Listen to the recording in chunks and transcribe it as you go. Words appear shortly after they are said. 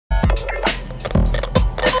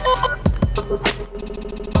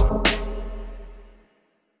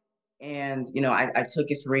And I took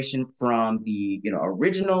inspiration from the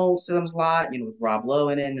original Salem's Lot, with Rob Lowe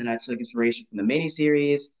in it, and then I took inspiration from the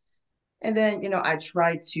miniseries, and then I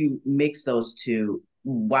tried to mix those two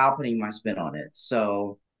while putting my spin on it.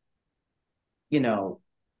 So you know,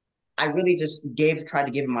 I really just tried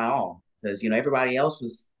to give it my all because everybody else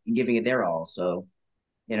was giving it their all. So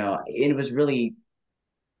it was really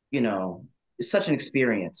you know such an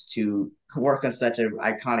experience to work on such an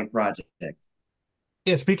iconic project.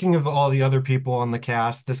 Yeah, speaking of all the other people on the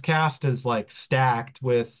cast, this cast is like stacked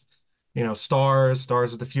with, stars,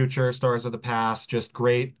 stars of the future, stars of the past, just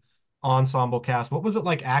great ensemble cast. What was it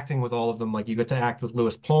like acting with all of them? Like you get to act with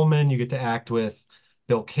Lewis Pullman, you get to act with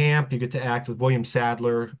Bill Camp, you get to act with William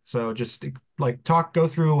Sadler. So just like go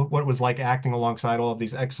through what it was like acting alongside all of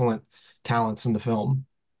these excellent talents in the film.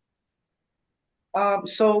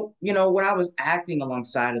 So when I was acting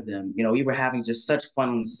alongside of them, we were having just such fun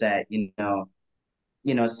on the set.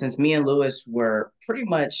 Since me and Lewis were pretty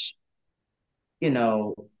much, you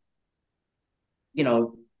know, you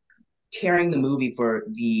know, carrying the movie for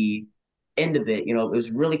the end of it. It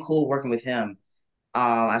was really cool working with him.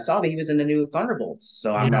 I saw that he was in the new Thunderbolts,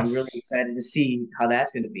 so I'm really Yes. excited to see how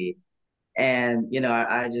that's going to be. And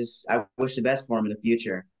I wish the best for him in the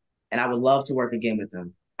future, and I would love to work again with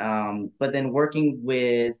him. But then working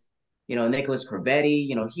with Nicholas Corvetti,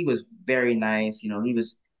 he was very nice. He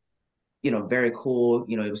was very cool.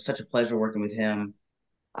 It was such a pleasure working with him,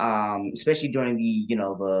 especially during the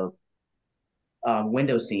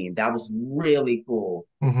window scene. That was really cool.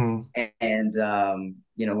 Hmm. And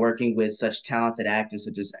working with such talented actors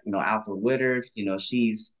such as Alfred Woodard,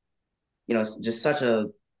 she's just such a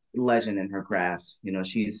legend in her craft.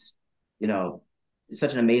 She's you know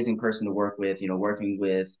such an amazing person to work with. Working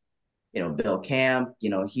with Bill Camp,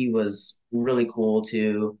 he was really cool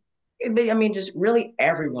too. I mean, just really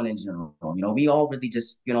everyone in general. We all really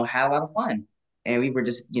just had a lot of fun, and we were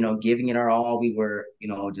just giving it our all. We were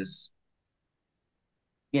just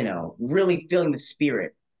really feeling the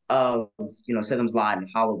spirit of Salem's Lot and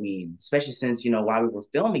Halloween, especially since while we were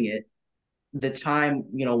filming it, the time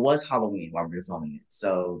was Halloween while we were filming it,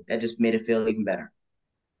 so that just made it feel even better.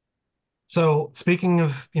 So speaking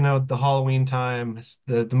of, the Halloween time,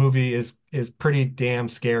 the movie is pretty damn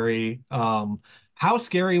scary. How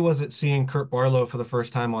scary was it seeing Kurt Barlow for the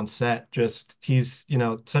first time on set? Just he's,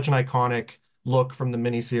 such an iconic look from the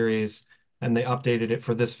miniseries, and they updated it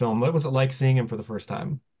for this film. What was it like seeing him for the first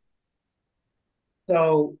time?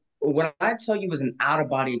 So when I tell you it was an out of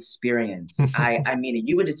body experience, I mean it.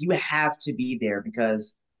 You would have to be there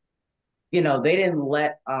because they didn't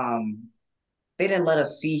let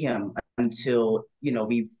us see him until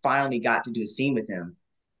we finally got to do a scene with him.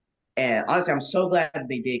 And honestly, I'm so glad that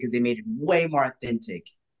they did because they made it way more authentic.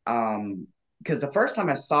 Because the first time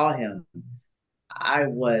I saw him, I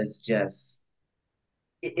was just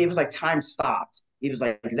it was like time stopped. It was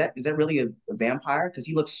like, is that really a vampire? Because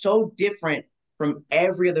he looked so different from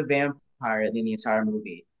every other vampire in the entire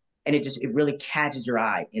movie, and it really catches your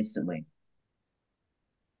eye instantly.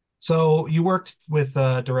 So you worked with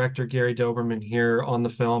director Gary Doberman here on the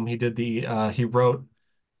film. He wrote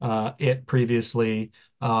it previously.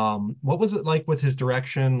 What was it like with his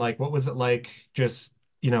direction? Like, what was it like just,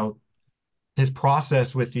 his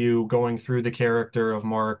process with you going through the character of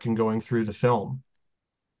Mark and going through the film?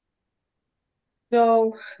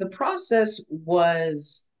 So the process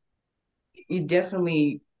was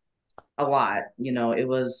definitely a lot. It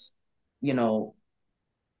was you know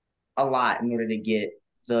a lot in order to get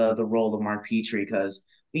the role of Mark Petrie because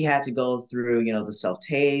we had to go through the self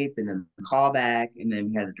tape and then the callback and then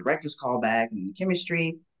we had the director's callback and the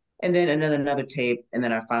chemistry and then another tape and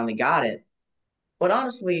then I finally got it. But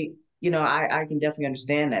honestly, I can definitely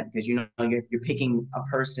understand that because you're picking a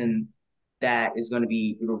person that is going to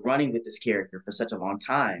be running with this character for such a long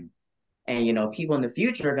time, and people in the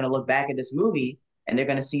future are going to look back at this movie and they're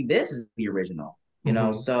going to see this as the original.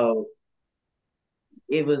 Hmm. So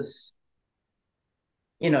it was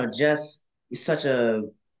just such a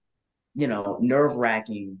nerve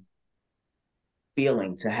wracking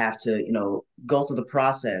feeling to have to go through the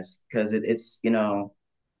process because it's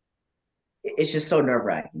just so nerve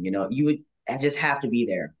wracking. You would just have to be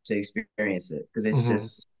there to experience it because Hmm.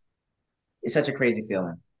 it's such a crazy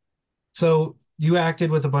feeling. So you acted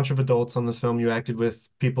with a bunch of adults on this film. You acted with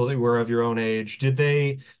people that were of your own age. Did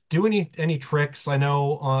they do any tricks? I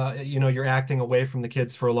know, you're acting away from the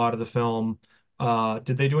kids for a lot of the film.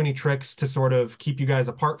 Did they do any tricks to sort of keep you guys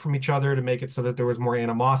apart from each other to make it so that there was more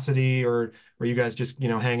animosity, or were you guys just,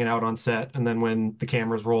 hanging out on set, and then when the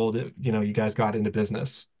cameras rolled, you guys got into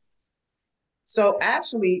business? So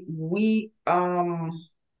actually, I'm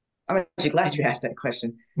actually glad you asked that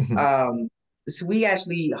question. Mhm. Um, so we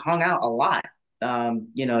actually hung out a lot.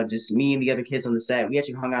 Just me and the other kids on the set. We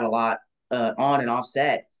actually hung out a lot on and off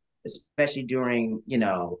set, especially during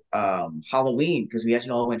Halloween because we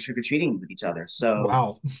actually all went trick or treating with each other. So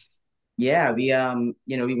Wow. yeah, we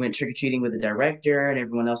went trick or treating with the director and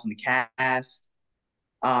everyone else in the cast.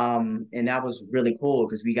 And that was really cool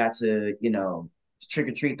because we got to trick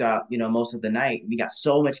or treat throughout most of the night. We got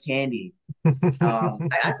so much candy.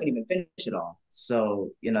 I couldn't even finish it all.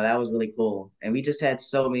 So, that was really cool. And we just had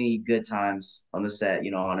so many good times on the set,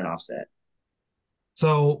 on and off set.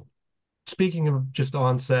 So, speaking of just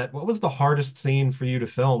on set, what was the hardest scene for you to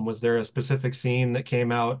film? Was there a specific scene that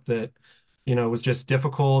came out that, was just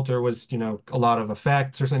difficult or was, a lot of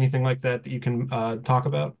effects or anything like that that you can talk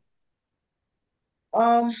about?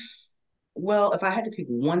 Um, well, if I had to pick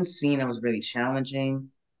one scene that was really challenging,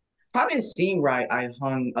 probably the scene where I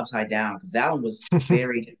hung upside down because that one was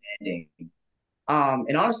very demanding.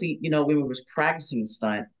 And honestly, when we was practicing the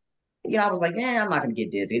stunt, I was like, I'm not gonna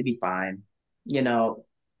get dizzy. It'll be fine. You know,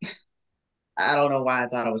 I don't know why I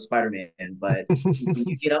thought I was Spider-Man, but when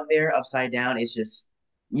you get up there upside down, it's just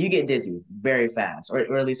you get dizzy very fast, or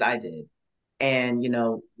at least I did. And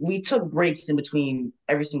we took breaks in between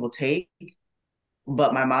every single take,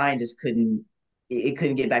 but my mind just couldn't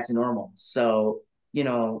couldn't get back to normal. So,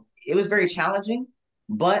 it was very challenging,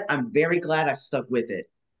 but I'm very glad I stuck with it.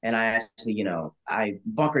 And I actually, I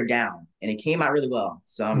bunkered down and it came out really well.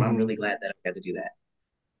 So I'm Mhm. really glad that I got to do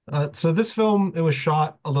that. So this film, it was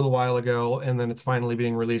shot a little while ago, and then it's finally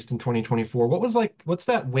being released in 2024. What's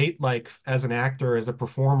that wait like as an actor, as a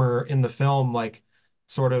performer in the film? Like,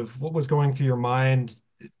 sort of, what was going through your mind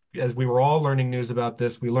as we were all learning news about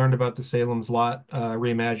this? We learned about the Salem's Lot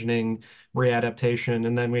reimagining, readaptation,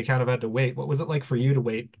 and then we kind of had to wait. What was it like for you to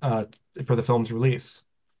wait for the film's release?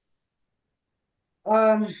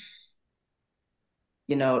 Um,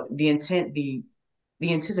 the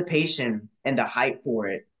anticipation and the hype for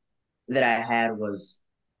it that I had was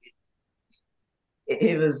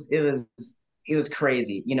it was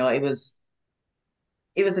crazy.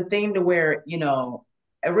 It was a thing to where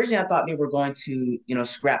originally I thought they were going to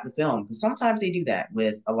scrap the film because sometimes they do that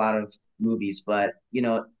with a lot of movies. But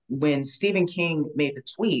when Stephen King made the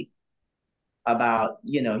tweet about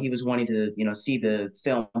he was wanting to see the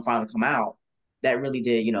film finally come out, that really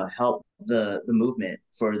did help the movement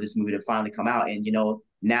for this movie to finally come out, and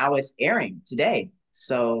now it's airing today.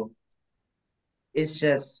 So it's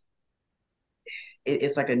just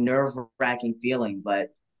it's like a nerve wracking feeling, but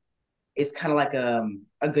it's kind of like a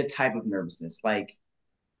good type of nervousness. Like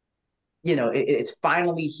it's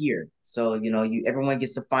finally here. So everyone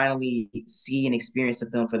gets to finally see and experience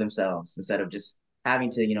the film for themselves instead of just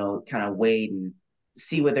having to kind of wait and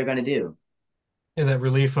see what they're going to do. Yeah, that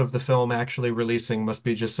relief of the film actually releasing must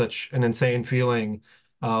be just such an insane feeling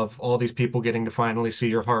of all these people getting to finally see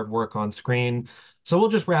your hard work on screen. So we'll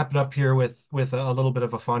just wrap it up here with a little bit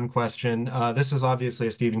of a fun question. This is obviously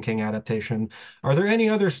a Stephen King adaptation. Are there any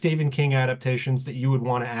other Stephen King adaptations that you would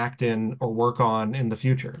want to act in or work on in the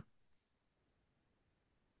future?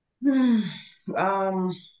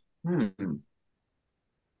 um, maybe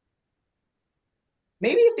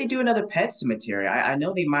if they do another Pet Cemetery, I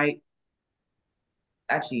know they might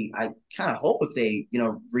actually. I kind of hope if they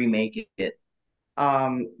remake it,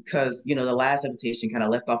 because the last adaptation kind of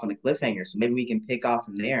left off on a cliffhanger, so maybe we can pick off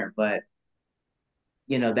from there. But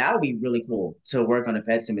that would be really cool to work on a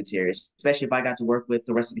Pet Cemetery, especially if I got to work with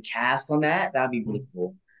the rest of the cast on that. That'd be really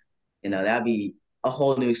cool. That'd be a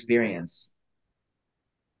whole new experience.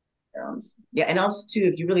 Yeah, and also too,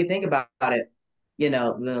 if you really think about it,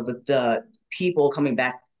 the people coming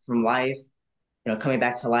back from life, coming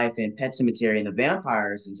back to life in Pet Cemetery and the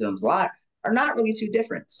vampires in Salem's Lot are not really too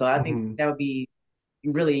different. So I think Mhm. that would be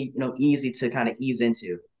really, easy to kind of ease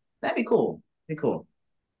into. That'd be cool. Be cool.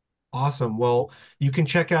 Awesome. Well, you can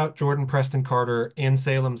check out Jordan Preston Carter in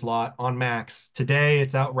Salem's Lot on Max. Today,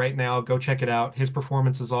 it's out right now. Go check it out. His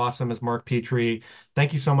performance is awesome as Mark Petrie.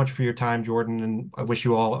 Thank you so much for your time, Jordan, and I wish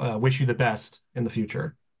you the best in the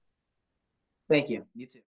future. Thank you. You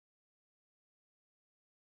too.